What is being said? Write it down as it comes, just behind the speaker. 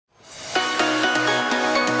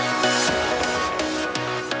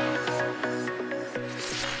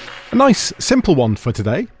A nice simple one for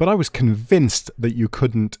today, but I was convinced that you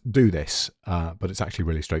couldn't do this, but it's actually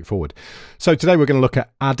really straightforward. So today we're going to look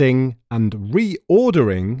at adding and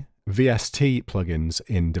reordering VST plugins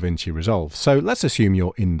in Davinci Resolve. So let's assume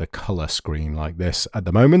you're in the color screen like this at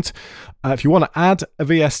the moment. If you want to add a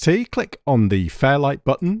VST, click on the Fairlight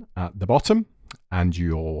button at the bottom and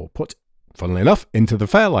you're put, funnily enough, into the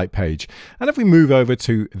Fairlight page. And if we move over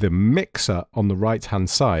to the mixer on the right hand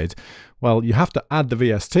side, well, you have to add the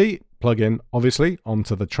VST plugin, obviously,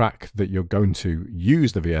 onto the track that you're going to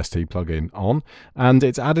use the VST plugin on. And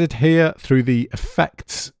it's added here through the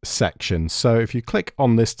effects section. So if you click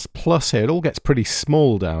on this plus here, it all gets pretty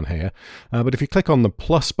small down here. But if you click on the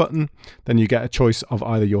plus button, then you get a choice of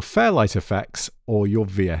either your Fairlight effects or your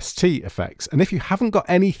VST effects. And if you haven't got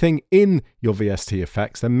anything in your VST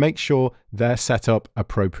effects, then make sure they're set up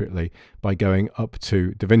appropriately by going up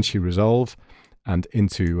to Davinci Resolve and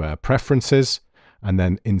into preferences, and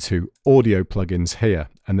then into audio plugins here.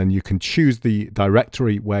 And then you can choose the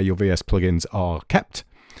directory where your VS plugins are kept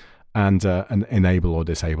and enable or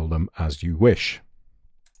disable them as you wish.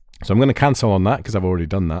 So I'm going to cancel on that because I've already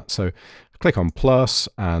done that. So click on plus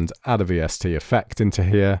and add a VST effect into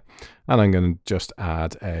here. And I'm going to just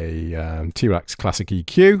add a T-Rex Classic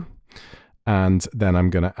EQ. And then I'm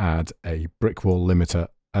going to add a brick wall limiter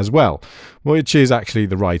as well, which is actually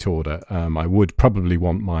the right order. I would probably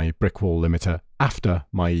want my brick wall limiter after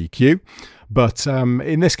my EQ, but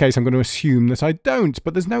in this case I'm going to assume that I don't,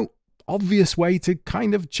 but there's no obvious way to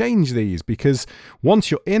kind of change these, because once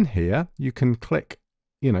you're in here you can click,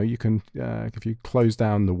 you can, if you close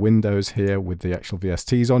down the windows here with the actual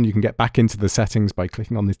VSTs on, you can get back into the settings by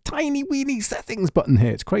clicking on this tiny weeny settings button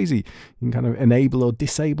here. It's crazy. You can kind of enable or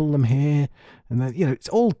disable them here. And then, it's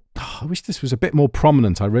all, I wish this was a bit more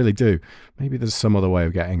prominent. I really do. Maybe there's some other way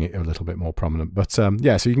of getting it a little bit more prominent. But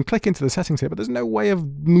yeah, so you can click into the settings here, but there's no way of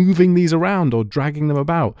moving these around or dragging them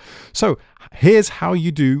about. So here's how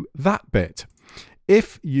you do that bit.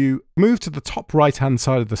 If you move to the top right-hand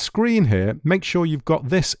side of the screen here, make sure you've got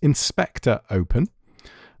this inspector open.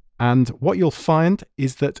 And what you'll find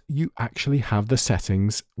is that you actually have the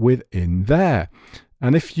settings within there.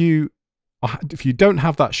 And if you don't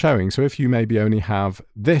have that showing, so if you maybe only have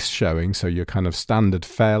this showing, so your kind of standard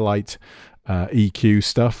Fairlight EQ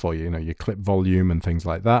stuff, or your clip volume and things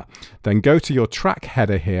like that, then go to your track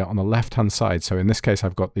header here on the left hand side. So in this case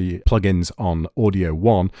I've got the plugins on audio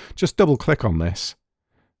 1. Just double click on this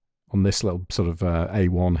little sort of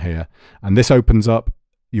A1 here, and this opens up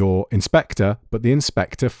your inspector, but the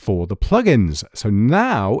inspector for the plugins. So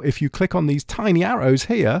now if you click on these tiny arrows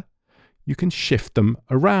here, you can shift them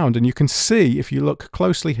around, and you can see, if you look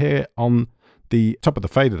closely here on the top of the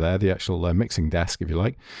fader there, the actual mixing desk, if you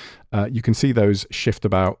like, you can see those shift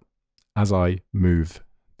about as I move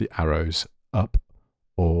the arrows up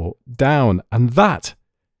or down. And that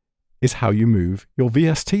is how you move your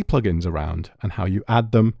VST plugins around and how you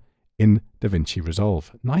add them in Davinci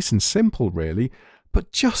Resolve. Nice and simple, really,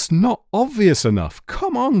 but just not obvious enough.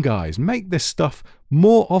 Come on, guys, make this stuff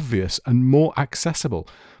more obvious and more accessible,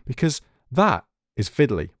 because that is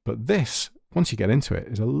fiddly. But this, once you get into it,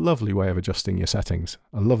 is a lovely way of adjusting your settings.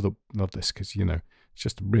 I love this because, it's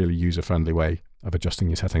just a really user-friendly way of adjusting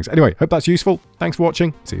your settings. Anyway, hope that's useful. Thanks for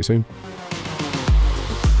watching. See you soon.